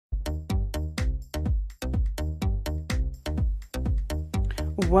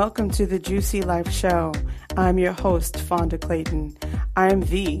Welcome to the Juicy Life Show. I'm your host, Fonda Clayton. I'm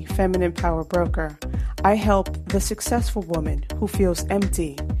the Feminine Power Broker. I help the successful woman who feels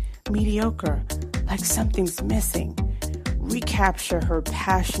empty, mediocre, like something's missing, recapture her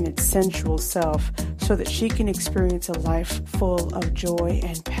passionate, sensual self so that she can experience a life full of joy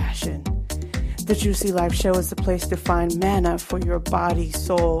and passion. The Juicy Life Show is the place to find manna for your body,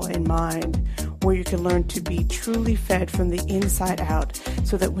 soul, and mind, where you can learn to be truly fed from the inside out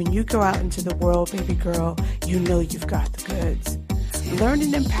so that when you go out into the world, baby girl, you know you've got the goods. Learn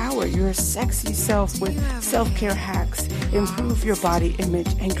and empower your sexy self with self-care hacks, improve your body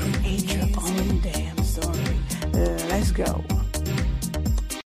image, and create your own damn story. Let's go.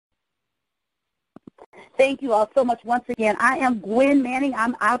 Thank you all so much once again. I am Gwen Manning.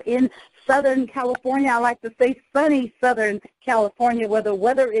 I'm out in Southern California. I like to say sunny Southern California, where the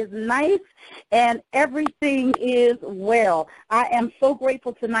weather is nice and everything is well. I am so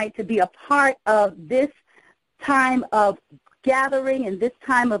grateful tonight to be a part of this time of gathering and this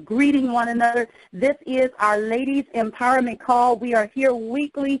time of greeting one another. This is our Ladies Empowerment Call. We are here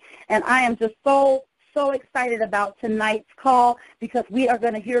weekly, and I am just so excited about tonight's call because we are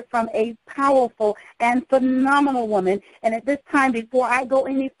going to hear from a powerful and phenomenal woman. And at this time, before I go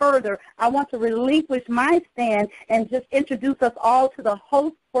any further, I want to relinquish my stand and just introduce us all to the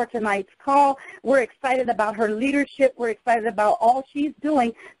host for tonight's call. We're excited about her leadership. We're excited about all she's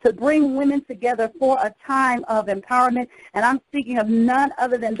doing to bring women together for a time of empowerment. And I'm speaking of none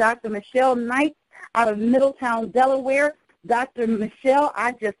other than Dr. Michelle Knight out of Middletown, Delaware. Dr. Michelle,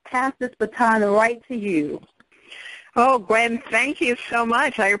 I just pass this baton right to you. Oh, Gwen, thank you so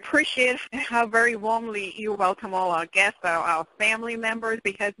much. I appreciate how very warmly you welcome all our guests, our family members,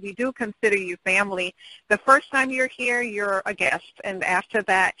 because we do consider you family. The first time you're here, you're a guest, and after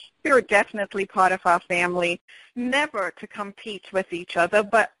that, you're definitely part of our family. Never to compete with each other,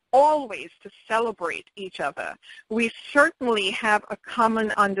 but always to celebrate each other. We certainly have a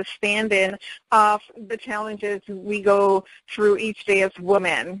common understanding of the challenges we go through each day as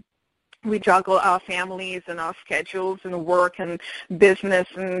women. We juggle our families and our schedules and work and business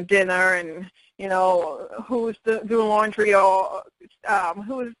and dinner and, you know, who's doing laundry or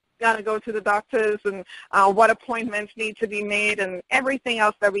who's got to go to the doctors and what appointments need to be made and everything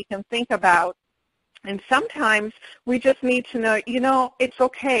else that we can think about. And sometimes we just need to know, you know, it's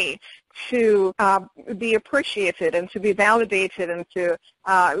okay to be appreciated and to be validated and to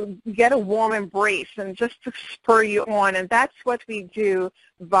get a warm embrace and just to spur you on. And that's what we do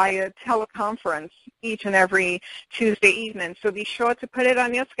via teleconference each and every Tuesday evening. So be sure to put it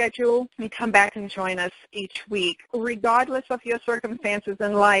on your schedule and come back and join us each week. Regardless of your circumstances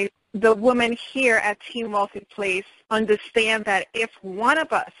in life, the women here at Team Multiplace understand that if one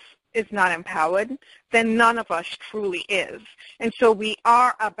of us is not empowered, then none of us truly is. And so we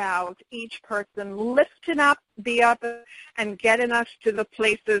are about each person lifting up the other and getting us to the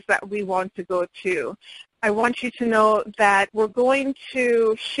places that we want to go to. I want you to know that we're going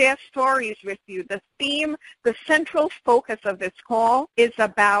to share stories with you. The theme, the central focus of this call is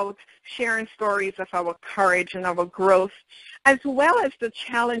about sharing stories of our courage and our growth, as well as the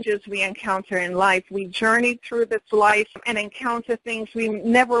challenges we encounter in life. We journey through this life and encounter things we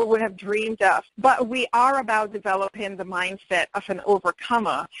never would have dreamed of. But we are about developing the mindset of an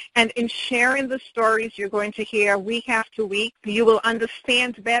overcomer. And in sharing the stories you're going to hear week after week, you will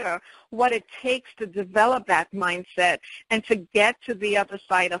understand better what it takes to develop that mindset and to get to the other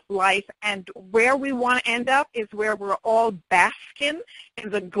side of life. And where we want to end up is where we're all basking in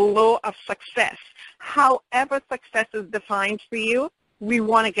the glow of success. However success is defined for you, we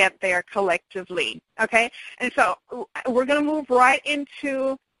want to get there collectively, okay? And so we're going to move right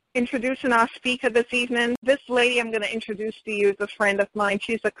into introducing our speaker this evening. This lady I'm going to introduce to you is a friend of mine.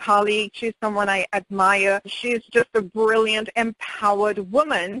 She's a colleague. She's someone I admire. She's just a brilliant, empowered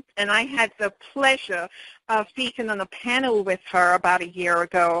woman, and I had the pleasure of speaking on a panel with her about a year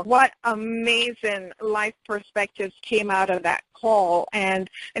ago. What amazing life perspectives came out of that call, and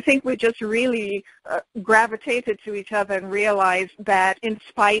I think we just really gravitated to each other and realized that in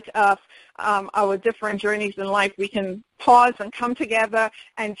spite of our different journeys in life, we can pause and come together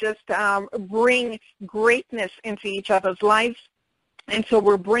and just bring greatness into each other's lives. And so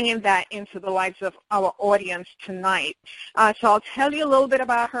we're bringing that into the lives of our audience tonight. So I'll tell you a little bit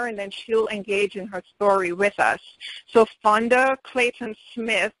about her, and then she'll engage in her story with us. So Fonda Clayton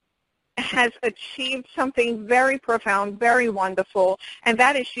Smith has achieved something very profound, very wonderful, and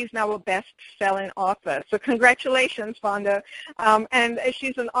that is she's now a best-selling author. So congratulations, Fonda. And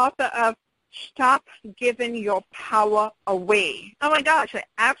she's an author of Stop Giving Your Power Away. Oh my gosh, I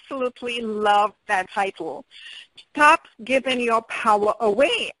absolutely love that title. Stop giving your power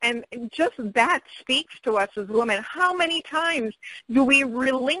away. And just that speaks to us as women. How many times do we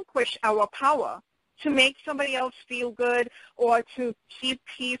relinquish our power to make somebody else feel good, or to keep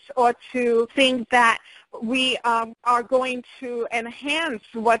peace, or to think that we are going to enhance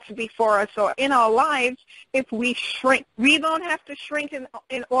what's before us or in our lives if we shrink? We don't have to shrink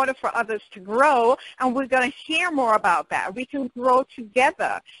in order for others to grow, and we're going to hear more about that. We can grow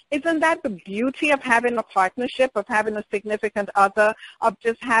together. Isn't that the beauty of having a partnership, of having a significant other, of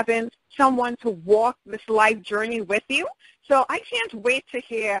just having someone to walk this life journey with you? So I can't wait to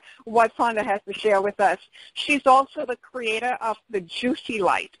hear what Fonda has to share with us. She's also the creator of The Juicy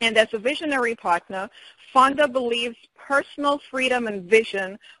Light. And as a visionary partner, Fonda believes personal freedom and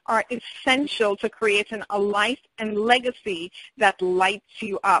vision are essential to creating a life and legacy that lights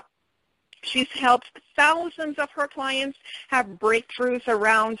you up. She's helped thousands of her clients have breakthroughs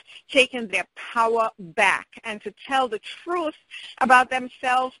around taking their power back and to tell the truth about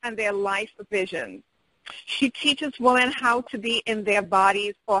themselves and their life vision. She teaches women how to be in their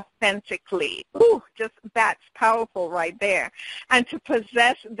bodies authentically. Ooh, just that's powerful right there. And to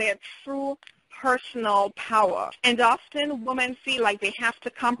possess their true personal power. And often women feel like they have to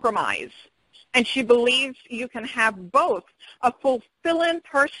compromise. And she believes you can have both a fulfilling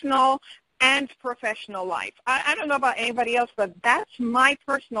personal and professional life. I don't know about anybody else, but that's my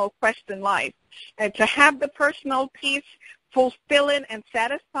personal quest in life. And to have the personal piece fulfilling and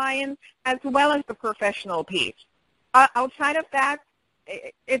satisfying, as well as the professional piece. Outside of that,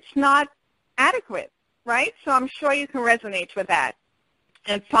 it's not adequate, right? So I'm sure you can resonate with that.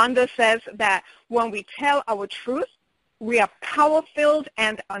 And Fonda says that when we tell our truth, we are power-filled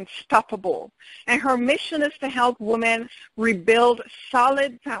and unstoppable. And her mission is to help women rebuild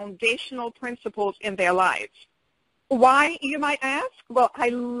solid foundational principles in their lives. Why, you might ask? Well, I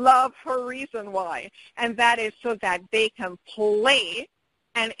love her reason why, and that is so that they can play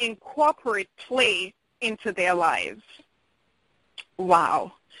and incorporate play into their lives.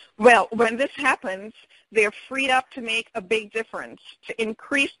 Wow. Well, when this happens, they're freed up to make a big difference, to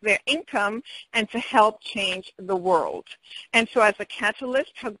increase their income, and to help change the world. And so as a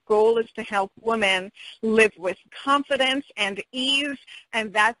catalyst, her goal is to help women live with confidence and ease,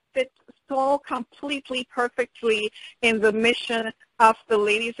 and that fits so completely perfectly in the mission of the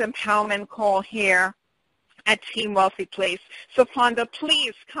Ladies Empowerment Call here at Team Wealthy Place. So Fonda,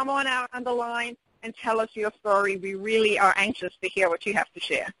 please come on out on the line and tell us your story. We really are anxious to hear what you have to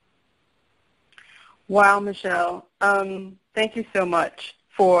share. Wow, Michelle. Thank you so much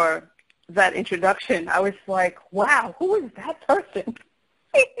for that introduction. I was like, wow, who is that person?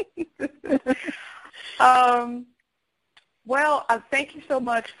 Well, thank you so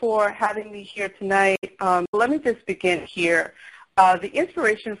much for having me here tonight. Let me just begin here. The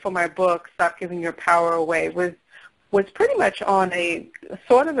inspiration for my book, Stop Giving Your Power Away, was pretty much on a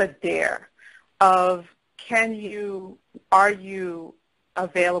sort of a dare of are you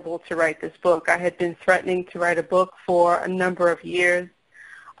available to write this book? I had been threatening to write a book for a number of years,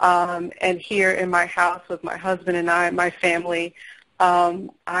 and here in my house with my husband and my family,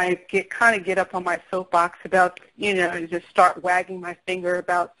 I get up on my soapbox about, and just start wagging my finger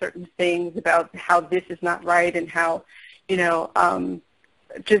about certain things, about how this is not right, and how,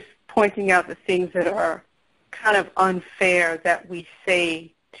 just pointing out the things that are kind of unfair that we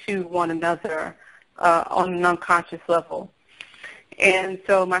say to one another on an unconscious level. And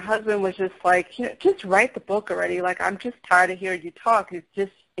so my husband was just like, just write the book already. Like, I'm just tired of hearing you talk.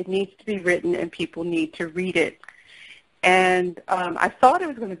 It needs to be written, and people need to read it. And I thought it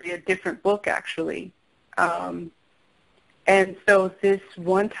was going to be a different book, actually. And so this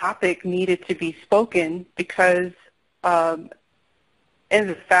one topic needed to be spoken because in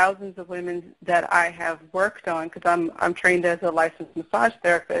the thousands of women that I have worked on, because I'm trained as a licensed massage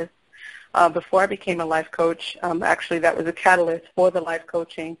therapist, before I became a life coach, actually that was a catalyst for the life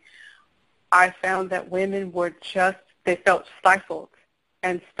coaching, I found that women were they felt stifled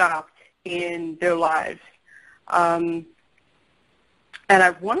and stopped in their lives. And I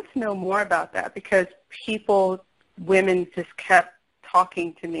wanted to know more about that because women just kept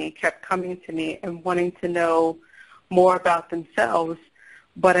talking to me, kept coming to me and wanting to know more about themselves.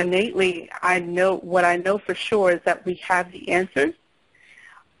 But innately, what I know for sure is that we have the answers,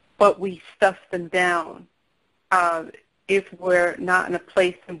 but we stuff them down if we're not in a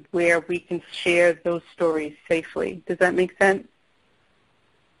place where we can share those stories safely. Does that make sense?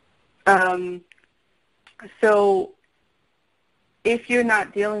 So if you're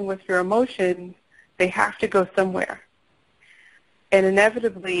not dealing with your emotions, they have to go somewhere. And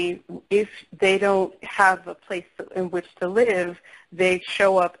inevitably, if they don't have a place in which to live, they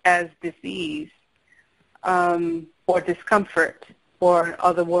show up as disease or discomfort, or in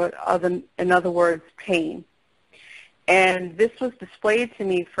other words, pain. And this was displayed to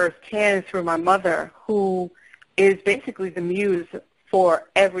me firsthand through my mother, who is basically the muse for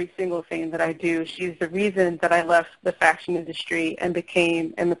every single thing that I do. She's the reason that I left the fashion industry and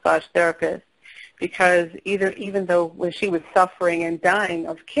became a massage therapist. Because even though when she was suffering and dying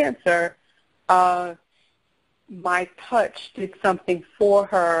of cancer, my touch did something for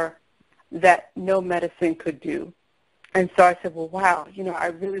her that no medicine could do. And so I said, well, wow, I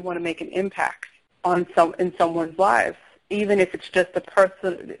really want to make an impact in someone's life, even if it's just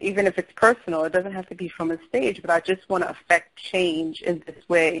even if it's personal. It doesn't have to be from a stage, but I just want to affect change in this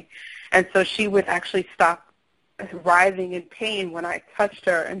way. And so she would actually stop writhing in pain when I touched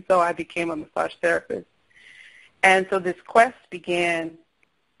her, and so I became a massage therapist. And so this quest began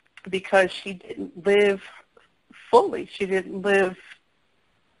because she didn't live fully. She didn't live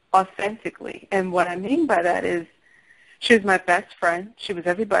authentically. And what I mean by that is she was my best friend. She was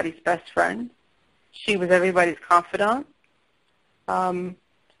everybody's best friend. She was everybody's confidant.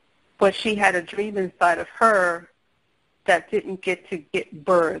 But she had a dream inside of her that didn't get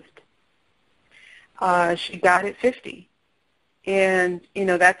birthed. She died at 50. And,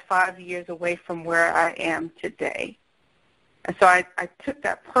 that's 5 years away from where I am today. And so I took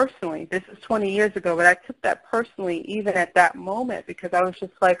that personally. This is 20 years ago, but I took that personally even at that moment, because I was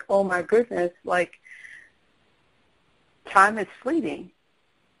just like, oh, my goodness, like, time is fleeting.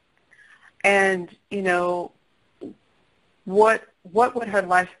 And, what would her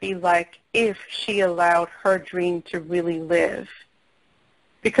life be like if she allowed her dream to really live?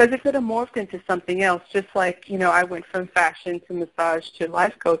 Because it could have morphed into something else, just like, I went from fashion to massage to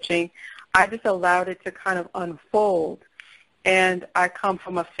life coaching. I just allowed it to kind of unfold. And I come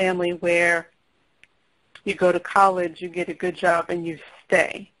from a family where you go to college, you get a good job, and you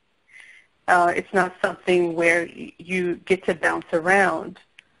stay. It's not something where you get to bounce around.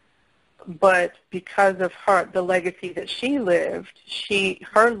 But because of the legacy that she lived,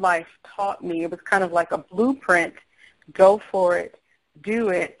 her life taught me. It was kind of like a blueprint. Go for it. Do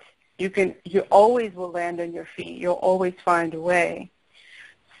it. You always will land on your feet. You'll always find a way.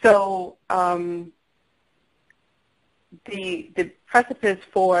 So the precipice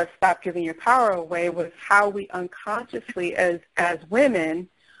for Stop Giving Your Power Away was how we unconsciously, as women,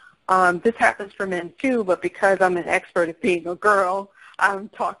 this happens for men too, but because I'm an expert at being a girl, I'm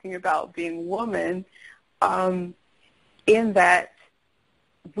talking about being a woman, in that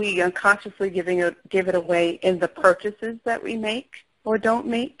we unconsciously give it away in the purchases that we make or don't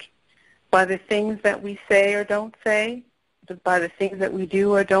make, by the things that we say or don't say, by the things that we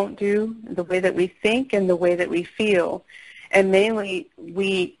do or don't do, the way that we think and the way that we feel. And mainly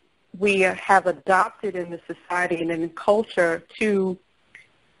we have adopted in the society and in the culture to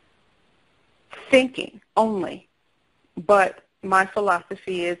thinking only. But my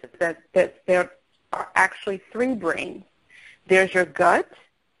philosophy is that there are actually three brains. There's your gut,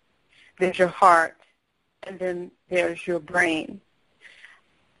 there's your heart, and then there's your brain.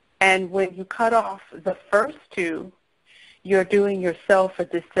 And when you cut off the first two, you're doing yourself a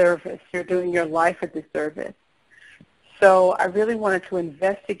disservice. You're doing your life a disservice. So I really wanted to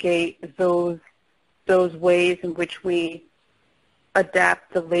investigate those ways in which we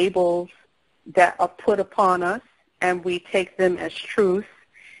adapt the labels that are put upon us, and we take them as truth,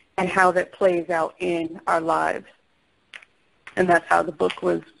 and how that plays out in our lives. And that's how the book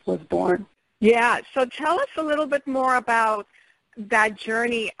was born. Yeah, so tell us a little bit more about that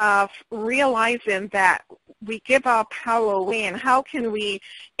journey of realizing that we give our power away, and how can we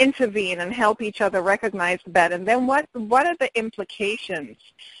intervene and help each other recognize that, and then what are the implications,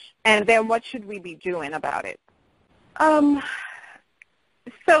 and then what should we be doing about it?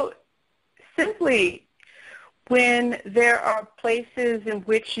 So simply, when there are places in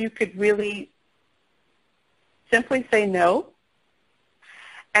which you could really simply say no,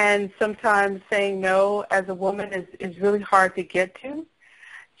 and sometimes saying no as a woman is really hard to get to.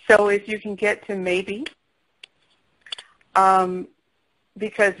 So if you can get to maybe,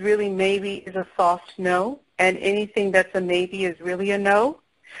 because really maybe is a soft no, and anything that's a maybe is really a no.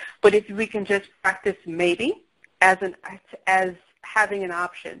 But if we can just practice maybe as having an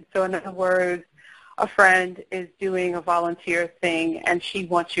option. So in other words, a friend is doing a volunteer thing and she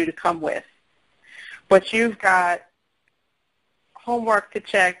wants you to come with. But you've got homework to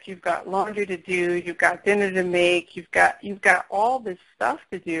check, you've got laundry to do, you've got dinner to make, you've got all this stuff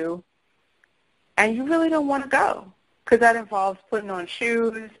to do, and you really don't want to go. because that involves putting on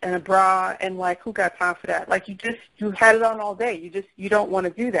shoes and a bra, and like, who got time for that? Like, you had it on all day. You don't want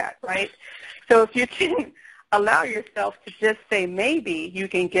to do that, right? So if you can allow yourself to just say maybe, you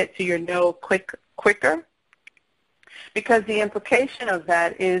can get to your no quicker, because the implication of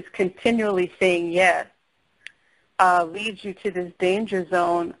that is continually saying yes leads you to this danger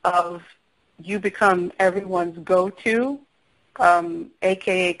zone of you become everyone's go-to,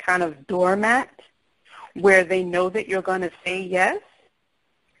 aka kind of doormat, where they know that you're going to say yes,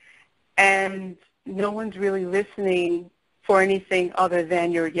 and no one's really listening for anything other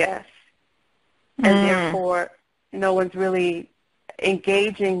than your yes. And therefore, no one's really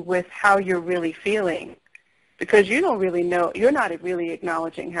engaging with how you're really feeling, because you don't really know, you're not really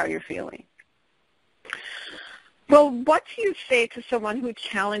acknowledging how you're feeling. Well, what do you say to someone who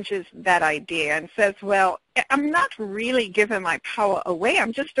challenges that idea and says, well, I'm not really giving my power away.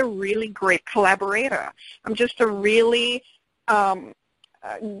 I'm just a really great collaborator. I'm just a really good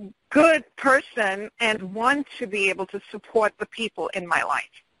person and want to be able to support the people in my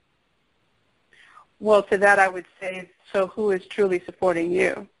life. Well, to that I would say, so who is truly supporting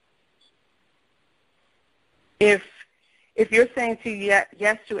you? If you're saying to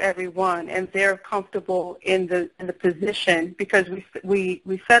yes to everyone and they're comfortable in the position, because we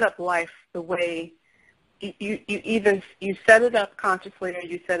set up life the way you either you set it up consciously or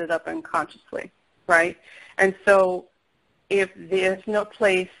you set it up unconsciously, right? And so if there's no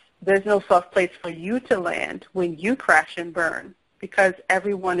soft place for you to land when you crash and burn, because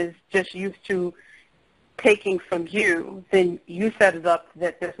everyone is just used to taking from you, then you set it up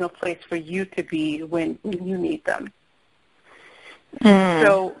that there's no place for you to be when you need them.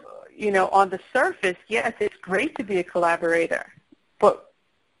 So, on the surface, yes, it's great to be a collaborator, but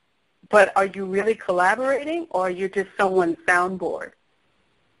are you really collaborating, or are you just someone's soundboard?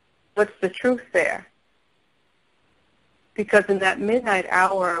 What's the truth there? Because in that midnight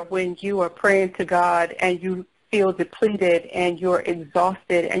hour when you are praying to God and you feel depleted and you're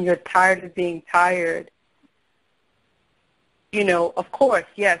exhausted and you're tired of being tired, of course,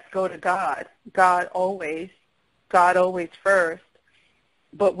 yes, go to God. God always first.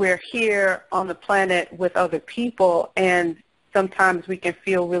 But we're here on the planet with other people, and sometimes we can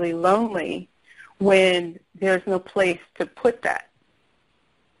feel really lonely when there's no place to put that.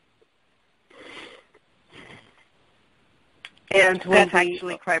 And that's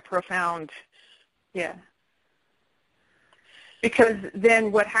actually quite profound. Yeah. Because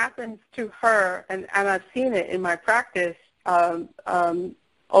then what happens to her, and I've seen it in my practice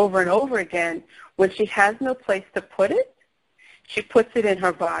over and over again, when she has no place to put it, she puts it in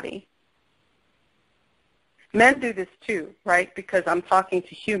her body. Men do this too, right? Because I'm talking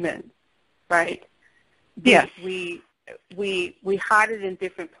to humans, right? Yes. We hide it in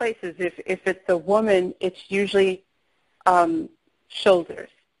different places. If it's a woman, it's usually shoulders.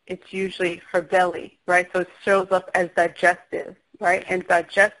 It's usually her belly, right? So it shows up as digestive, right? And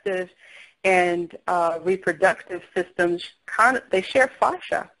digestive and reproductive systems they share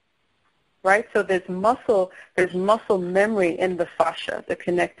fascia. Right, so there's muscle memory in the fascia, the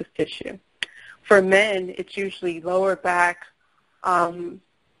connective tissue. For men, it's usually lower back, in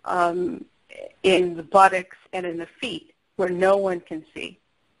the buttocks, and in the feet, where no one can see.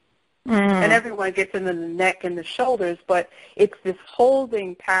 And everyone gets into the neck and the shoulders, but it's this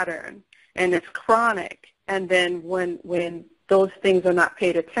holding pattern, and it's chronic. And then when those things are not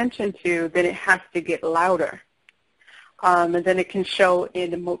paid attention to, then it has to get louder. And then it can show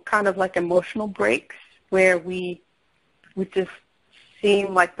in kind of like emotional breaks, where we just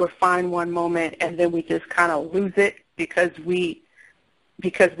seem like we're fine one moment, and then we just kind of lose it because we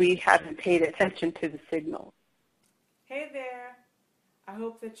haven't paid attention to the signal. Hey there. I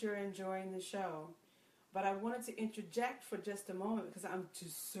hope that you're enjoying the show. But I wanted to interject for just a moment because I'm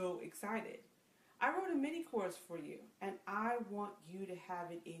just so excited. I wrote a mini course for you, and I want you to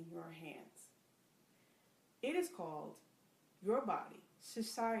have it in your hands. It is called Your Body,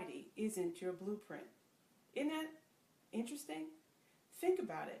 Society Isn't Your Blueprint. Isn't that interesting? Think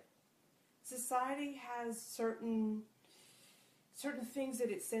about it. Society has certain things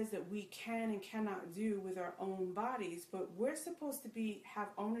that it says that we can and cannot do with our own bodies, but we're supposed to have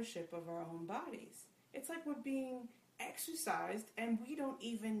ownership of our own bodies. It's like we're being exercised and we don't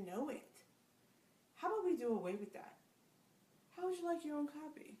even know it. How about we do away with that? How would you like your own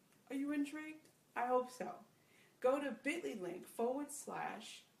copy? Are you intrigued? I hope so. Go to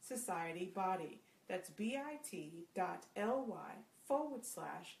bit.ly/societybody. That's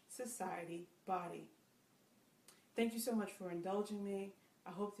bit.ly/societybody. Thank you so much for indulging me.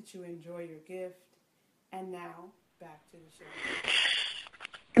 I hope that you enjoy your gift. And now, back to the show.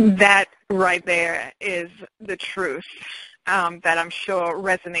 That right there is the truth that I'm sure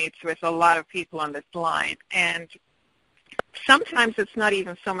resonates with a lot of people on this line. And sometimes it's not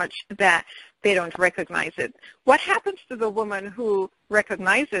even so much that they don't recognize it. What happens to the woman who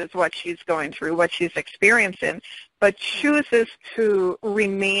recognizes what she's going through, what she's experiencing, but chooses to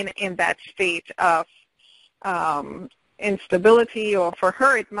remain in that state of instability, or for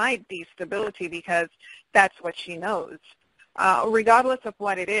her it might be stability because that's what she knows. Regardless of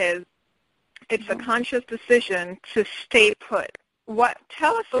what it is, it's a conscious decision to stay put.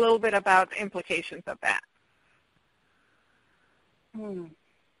 Tell us a little bit about the implications of that.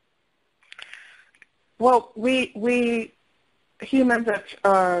 Well, we humans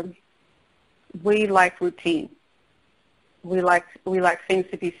we like routine. We like things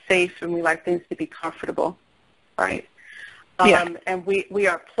to be safe, and we like things to be comfortable, right? And we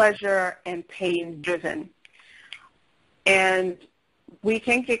are pleasure and pain driven, and we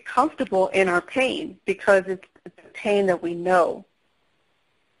can get comfortable in our pain because it's the pain that we know.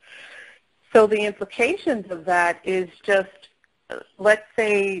 So the implications of that is just, let's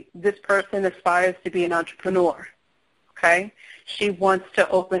say this person aspires to be an entrepreneur, okay? She wants to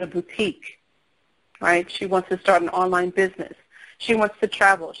open a boutique, right? She wants to start an online business. She wants to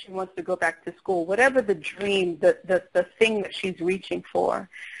travel. She wants to go back to school. Whatever the dream, the thing that she's reaching for,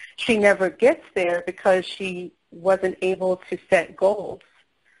 she never gets there because she wasn't able to set goals.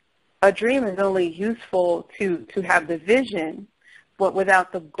 A dream is only useful to have the vision, but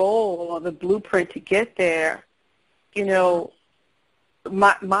without the goal or the blueprint to get there, you know,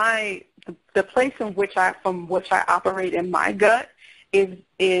 the place from which I operate in my gut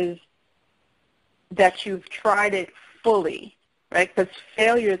is that you've tried it fully, right? Because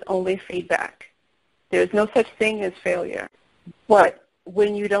failure is only feedback. There's no such thing as failure. But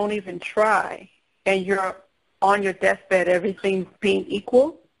when you don't even try and you're on your deathbed, everything being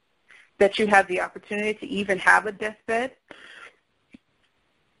equal, that you have the opportunity to even have a deathbed,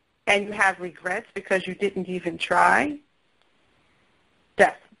 and you have regrets because you didn't even try,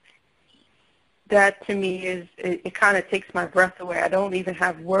 that to me it kind of takes my breath away. I don't even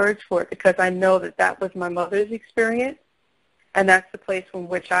have words for it because I know that was my mother's experience, and that's the place from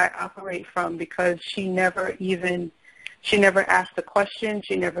which I operate from, because she never asked a question,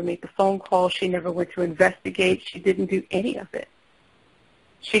 she never made the phone call, she never went to investigate, she didn't do any of it.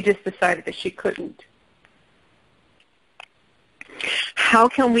 She just decided that she couldn't. How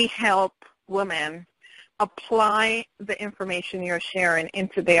can we help women apply the information you're sharing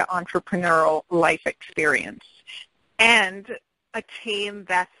into their entrepreneurial life experience and attain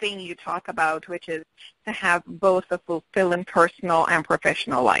that thing you talk about, which is to have both a fulfilling personal and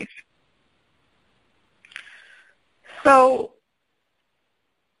professional life? So,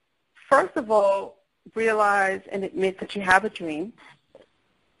 first of all, realize and admit that you have a dream,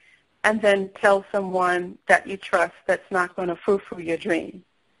 and then tell someone that you trust that's not going to frou-frou your dream.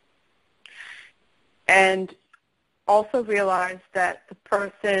 And also realize that the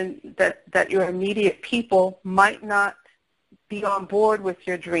person, that your immediate people might not be on board with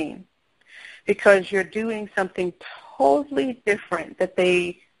your dream because you're doing something totally different that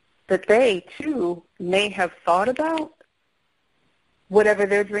they too may have thought about, whatever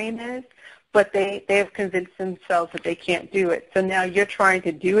their dream is, but they have convinced themselves that they can't do it. So now you're trying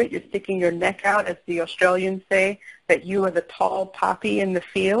to do it. You're sticking your neck out, as the Australians say, that you are the tall poppy in the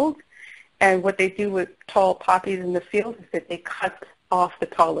field. And what they do with tall poppies in the field is that they cut off the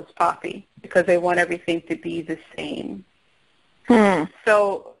tallest poppy because they want everything to be the same.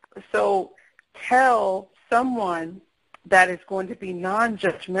 So tell someone that is going to be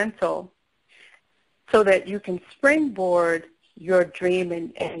non-judgmental so that you can springboard your dream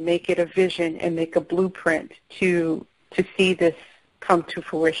and make it a vision and make a blueprint to see this come to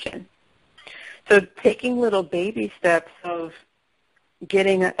fruition. So taking little baby steps of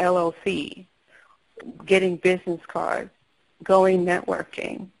getting an LLC, getting business cards, going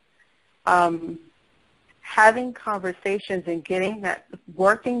networking, having conversations and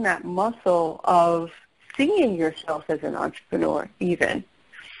working that muscle of seeing yourself as an entrepreneur even,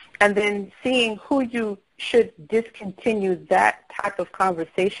 and then seeing who you should discontinue that type of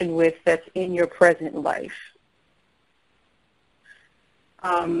conversation with that's in your present life.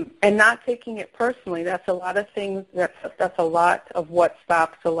 And not taking it personally. That's a lot of things. That's a lot of what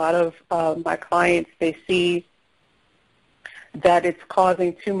stops a lot of my clients. They see that it's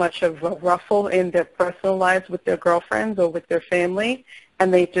causing too much of a ruffle in their personal lives with their girlfriends or with their family,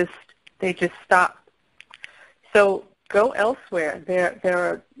 and they just stop. So go elsewhere. There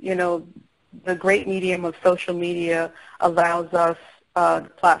are, the great medium of social media allows us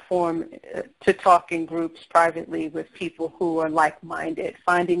the platform to talk in groups privately with people who are like-minded,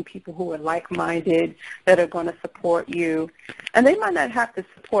 finding people who are like-minded that are going to support you. And they might not have to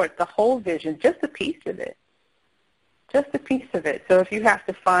support the whole vision, just a piece of it. Just a piece of it. So if you have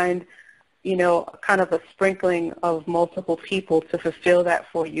to find, kind of a sprinkling of multiple people to fulfill that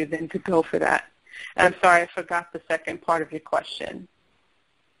for you, then to go for that. And I'm sorry, I forgot the second part of your question.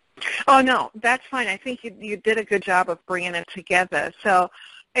 Oh, no, that's fine. I think you did a good job of bringing it together. So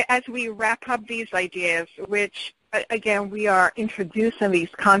as we wrap up these ideas, which, again, we are introducing these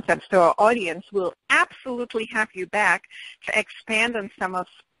concepts to our audience, we'll absolutely have you back to expand on some of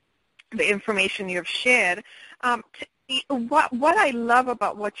the information you've shared. What I love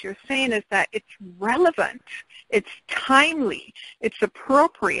about what you're saying is that it's relevant, it's timely, it's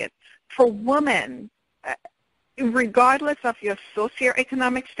appropriate for women, regardless of your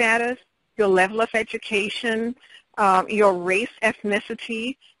socioeconomic status, your level of education, your race,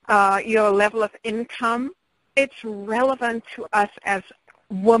 ethnicity, your level of income. It's relevant to us as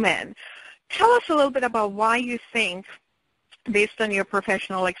women. Tell us a little bit about why you think, based on your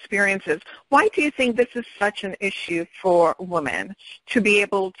professional experiences, why do you think this is such an issue for women to be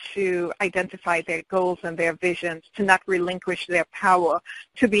able to identify their goals and their visions, to not relinquish their power,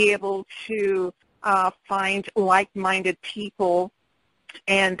 to be able to find like-minded people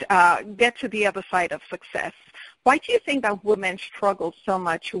and get to the other side of success? Why do you think that women struggle so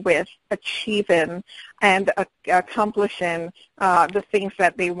much with achieving and accomplishing the things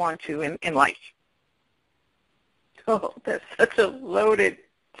that they want to in life? Oh, that's such a loaded,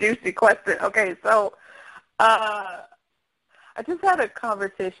 juicy question. Okay, so I just had a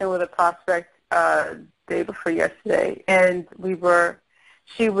conversation with a prospect day before yesterday, and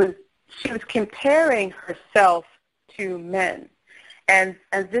she was comparing herself to men, and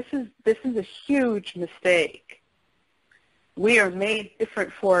this is a huge mistake. We are made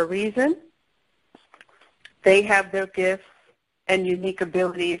different for a reason. They have their gifts and unique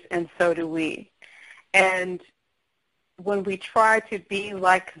abilities, and so do we. And when we try to be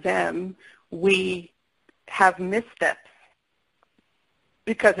like them, we have missteps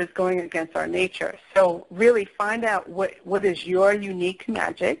because it's going against our nature. So really find out what is your unique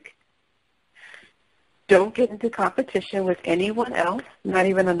magic. Don't get into competition with anyone else, not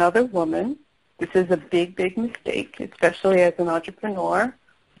even another woman. This is a big, big mistake, especially as an entrepreneur,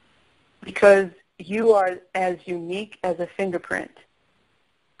 because you are as unique as a fingerprint,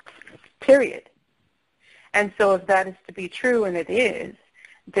 period. And so if that is to be true, and it is,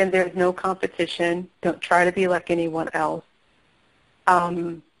 then there's no competition. Don't try to be like anyone else.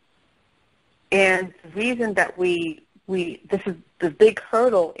 And the reason that this is the big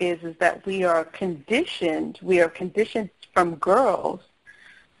hurdle is that we are conditioned from girls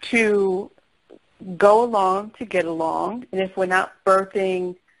to go along to get along. And if we're not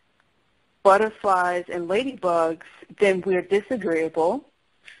birthing butterflies and ladybugs, then we're disagreeable.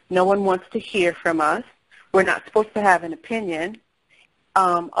 No one wants to hear from us. We're not supposed to have an opinion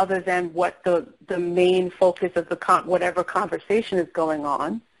other than what the main focus of whatever conversation is going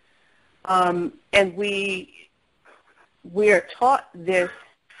on. And we are taught this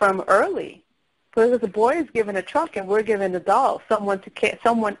from early. Because the boy is given a truck and we're given a doll, someone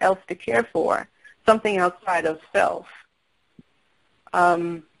else to care for, something outside of self.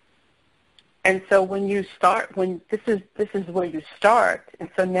 And so this is where you start, and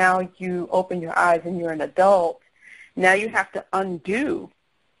so now you open your eyes and you're an adult. Now you have to undo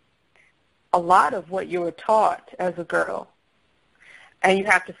a lot of what you were taught as a girl, and you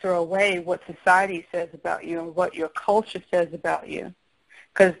have to throw away what society says about you and what your culture says about you,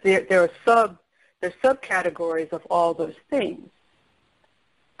 because there are subcategories of all those things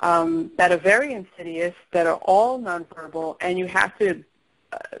that are very insidious, that are all nonverbal, and you have to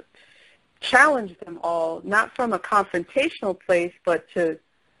challenge them all, not from a confrontational place, but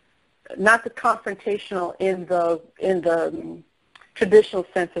not the confrontational in the traditional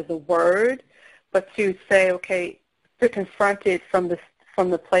sense of the word, but to say, okay, to confront it from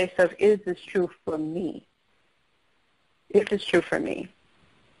the place of, is this true for me? Is this true for me?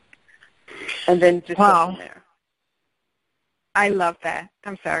 And then just go from there. I love that.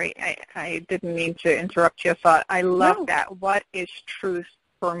 I'm sorry. I didn't mean to interrupt your thought. I love that. What is truth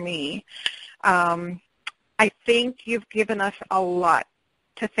for me? I think you've given us a lot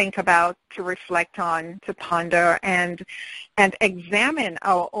to think about, to reflect on, to ponder, and examine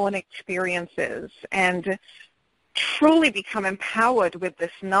our own experiences and truly become empowered with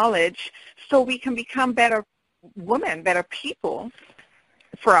this knowledge so we can become better women, better people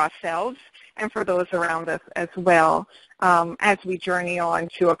for ourselves and for those around us as well, as we journey on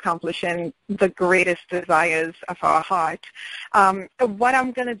to accomplishing the greatest desires of our heart. What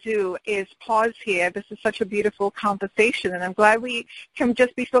I'm going to do is pause here. This is such a beautiful conversation, and I'm glad we can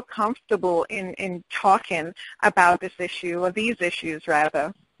just be so comfortable in talking about this issue, or these issues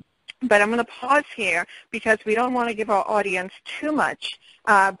rather. But I'm going to pause here because we don't want to give our audience too much,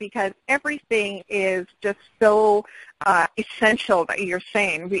 because everything is just so essential that you're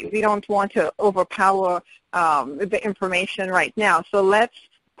saying. We don't want to overpower the information right now. So let's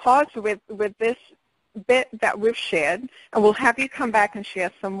pause with this bit that we've shared, and we'll have you come back and share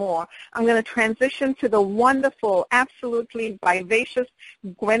some more. I'm going to transition to the wonderful, absolutely vivacious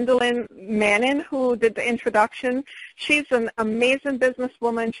Gwendolyn Manning, who did the introduction. She's an amazing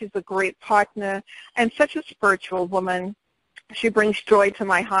businesswoman. She's a great partner and such a spiritual woman. She brings joy to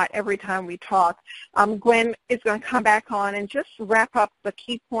my heart every time we talk. Gwen is going to come back on and just wrap up the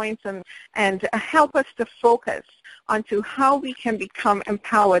key points and help us to focus onto how we can become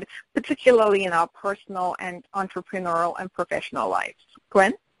empowered, particularly in our personal and entrepreneurial and professional lives.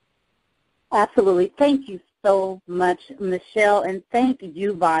 Gwen? Absolutely. Thank you so much, Michelle, and thank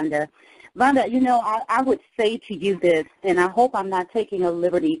you, Vonda. Vonda, you know, I would say to you this, and I hope I'm not taking a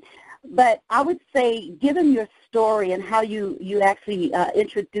liberty, but I would say, given your story and how you actually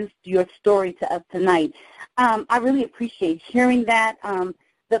introduced your story to us tonight, I really appreciate hearing that.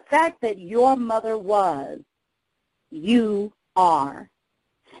 The fact that your mother was, you are.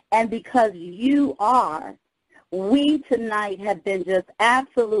 And because you are, we tonight have been just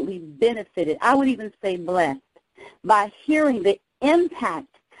absolutely benefited, I would even say blessed, by hearing the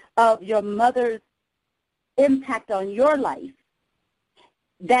impact of your mother's impact on your life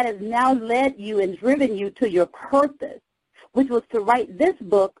that has now led you and driven you to your purpose, which was to write this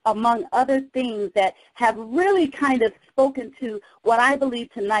book, among other things that have really kind of spoken to what I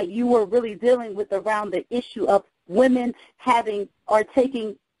believe tonight you were really dealing with around the issue of women having or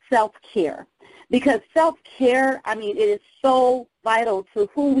taking self-care. Because self-care, I mean, it is so vital to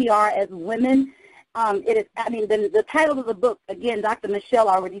who we are as women. It is, I mean, the title of the book, again, Dr. Michelle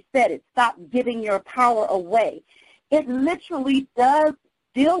already said it, Stop Giving Your Power Away. It literally does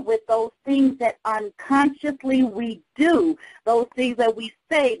deal with those things that unconsciously we do, those things that we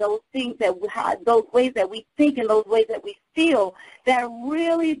say, those things that those ways that we think and those ways that we feel that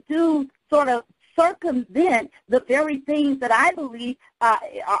really do sort of circumvent the very things that I believe are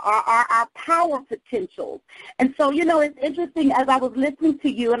our power potentials. And so, you know, it's interesting as I was listening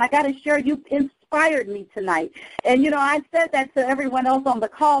to you, and I got to share, you inspired me tonight. And, you know, I said that to everyone else on the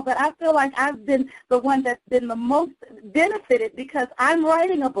call, but I feel like I've been the one that's been the most benefited because I'm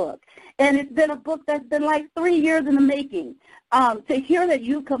writing a book. And it's been a book that's been like 3 years in the making. To hear that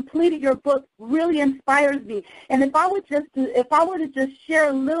you completed your book really inspires me. And if I were to just share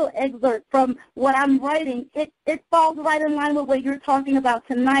a little excerpt from what I'm writing, it falls right in line with what you're talking about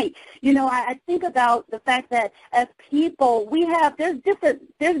tonight. You know, I think about the fact that as people, there's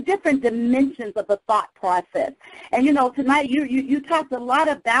different dimensions of the thought process. And you know, tonight you talked a lot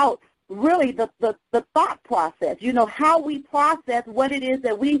about really the thought process, you know, how we process what it is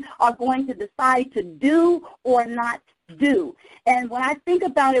that we are going to decide to do or not do. And when I think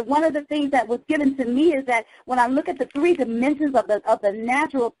about it, one of the things that was given to me is that when I look at the three dimensions of the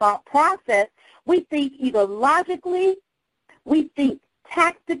natural thought process, we think either logically, we think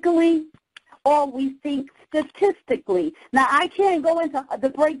tactically, or we think statistically. Now, I can't go into the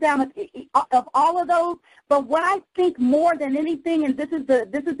breakdown of all of those, but what I think more than anything, and this is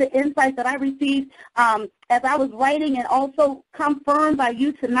the insight that I received as I was writing and also confirmed by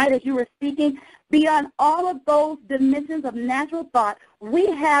you tonight as you were speaking, beyond all of those dimensions of natural thought, we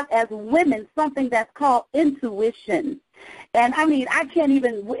have as women something that's called intuition. And I mean, I can't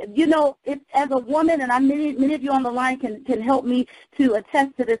even, you know, as a woman, and many of you on the line can help me to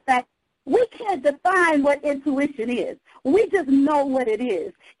attest to this fact, we can't define what intuition is. We just know what it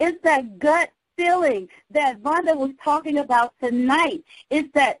is. It's that gut feeling that Vonda was talking about tonight. It's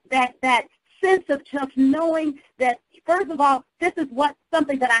that sense of just knowing that, first of all, this is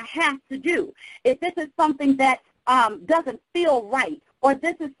something that I have to do. If this is something that doesn't feel right, or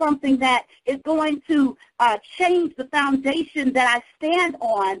this is something that is going to change the foundation that I stand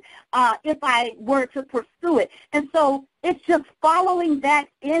on if I were to pursue it. And so it's just following that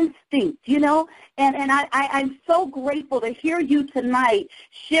instinct, you know. And I'm so grateful to hear you tonight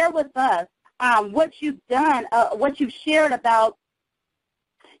share with us what you've done, what you've shared about,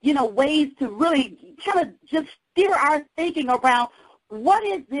 you know, ways to really kind of just steer our thinking around what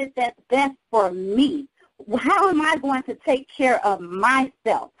is it that's best for me? How am I going to take care of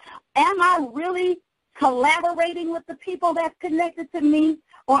myself? Am I really collaborating with the people that's connected to me?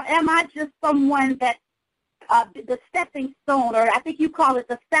 Or am I just someone that the stepping stone, or I think you call it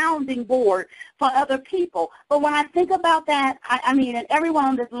the sounding board for other people? But when I think about that, I mean, and everyone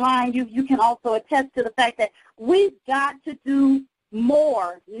on this line, you can also attest to the fact that we've got to do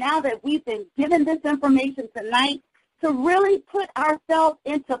more now that we've been given this information tonight to really put ourselves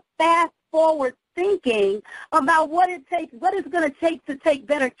into fast-forward thinking about what it's going to take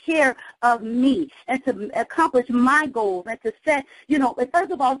better care of me and to accomplish my goals and to set,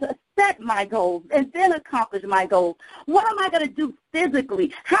 first of all, to set my goals and then accomplish my goals. What am I going to do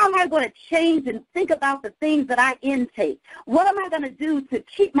physically? How am I going to change and think about the things that I intake? What am I going to do to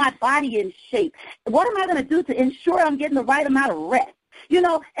keep my body in shape? What am I going to do to ensure I'm getting the right amount of rest?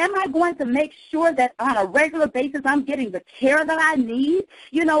 Am I going to make sure that on a regular basis I'm getting the care that I need?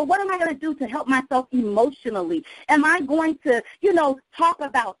 What am I going to do to help myself emotionally? Am I going to, talk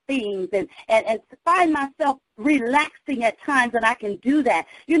about things and find myself relaxing at times that I can do that?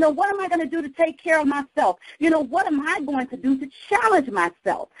 What am I going to do to take care of myself? What am I going to do to challenge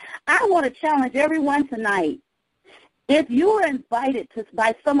myself? I want to challenge everyone tonight. If you are invited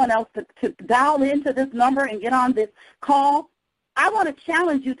by someone else to dial into this number and get on this call, I want to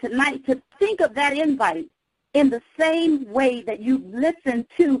challenge you tonight to think of that invite in the same way that you listened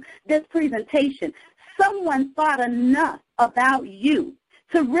to this presentation. Someone thought enough about you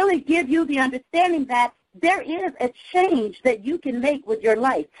to really give you the understanding that there is a change that you can make with your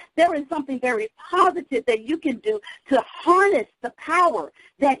life. There is something very positive that you can do to harness the power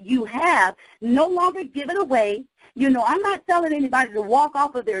that you have. No longer give it away. I'm not telling anybody to walk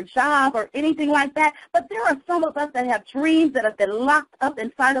off of their job or anything like that, but there are some of us that have dreams that have been locked up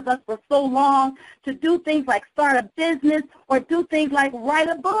inside of us for so long to do things like start a business or do things like write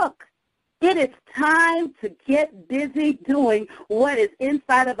a book. It is time to get busy doing what is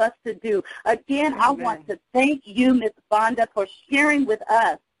inside of us to do. Again, I want to thank you, Ms. Vonda, for sharing with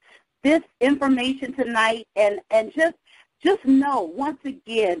us this information tonight, and just know, once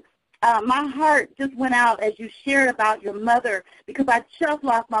again, my heart just went out as you shared about your mother, because I just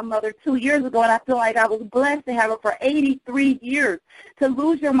lost my mother 2 years ago, and I feel like I was blessed to have her for 83 years. To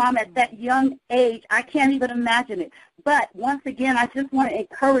lose your mom at that young age, I can't even imagine it. But once again, I just want to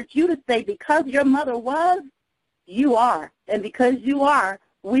encourage you to say, because your mother was, you are. And because you are,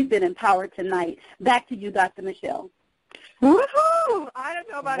 we've been empowered tonight. Back to you, Dr. Michelle. Woohoo! I don't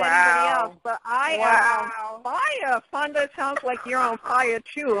know about anybody else, but I am on fire. Fonda, sounds like you're on fire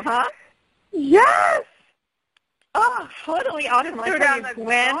too, huh? Yes! Oh, totally awesome. I tell you,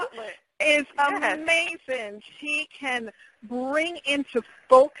 Gwen is amazing. She can bring into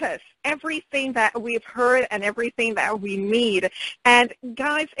focus everything that we've heard and everything that we need. And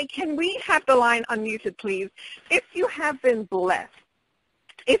guys, can we have the line unmuted, please? If you have been blessed,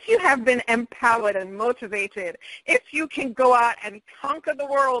 if you have been empowered and motivated, if you can go out and conquer the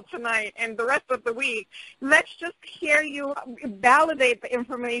world tonight and the rest of the week, let's just hear you validate the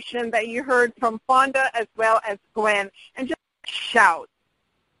information that you heard from Fonda as well as Gwen, and just shout.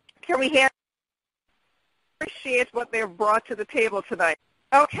 Can we hear? Appreciate what they've brought to the table tonight.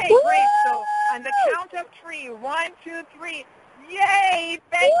 Okay, great. So on the count of 3, 1, 2, 3, yay!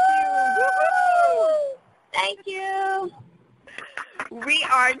 Thank you. Woo-hoo! Thank you. We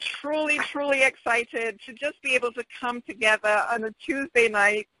are truly, truly excited to just be able to come together on a Tuesday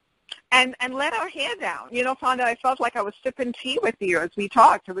night and let our hair down. Fonda, I felt like I was sipping tea with you as we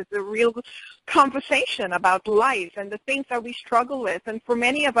talked. It was a real conversation about life and the things that we struggle with. And for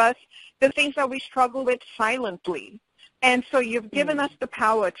many of us, the things that we struggle with silently. And so you've given us the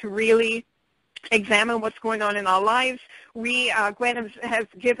power to really examine what's going on in our lives. Gwen has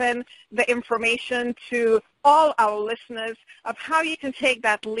given the information to all our listeners of how you can take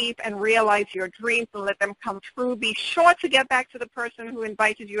that leap and realize your dreams and let them come true. Be sure to get back to the person who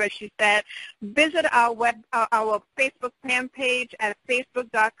invited you, as she said. Visit our Facebook fan page at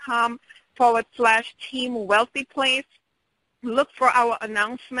facebook.com/Team Wealthy Place. Look for our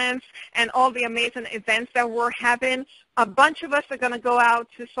announcements and all the amazing events that we're having. A bunch of us are going to go out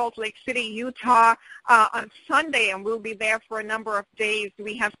to Salt Lake City, Utah on Sunday, and we'll be there for a number of days.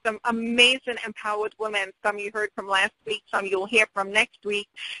 We have some amazing empowered women. Some you heard from last week, some you'll hear from next week.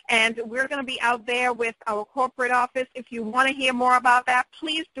 And we're going to be out there with our corporate office. If you want to hear more about that,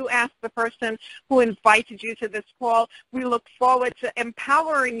 please do ask the person who invited you to this call. We look forward to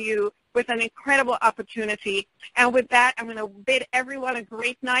empowering you with an incredible opportunity. And with that, I'm going to bid everyone a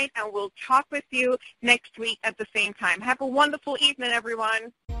great night, and we'll talk with you next week at the same time. Have a wonderful evening,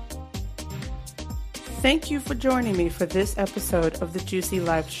 everyone. Thank you for joining me for this episode of the Juicy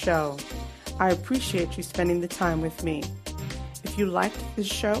Life Show. I appreciate you spending the time with me. If you liked this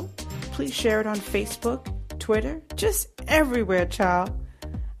show, please share it on Facebook, Twitter, just everywhere, child.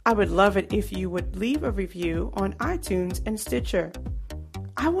 I would love it if you would leave a review on iTunes and Stitcher.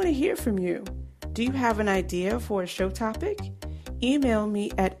 I want to hear from you. Do you have an idea for a show topic? Email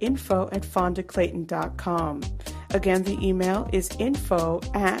me at info@fondaclayton.com. Again, the email is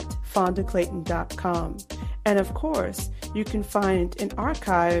info@fondaclayton.com. And of course, you can find an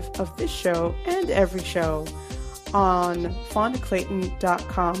archive of this show and every show on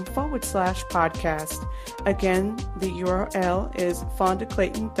fondaclayton.com/podcast. Again, the URL is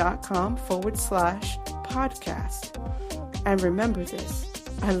fondaclayton.com/podcast. And remember this,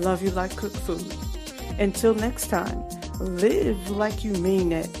 I love you like cooked food. Until next time, live like you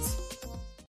mean it.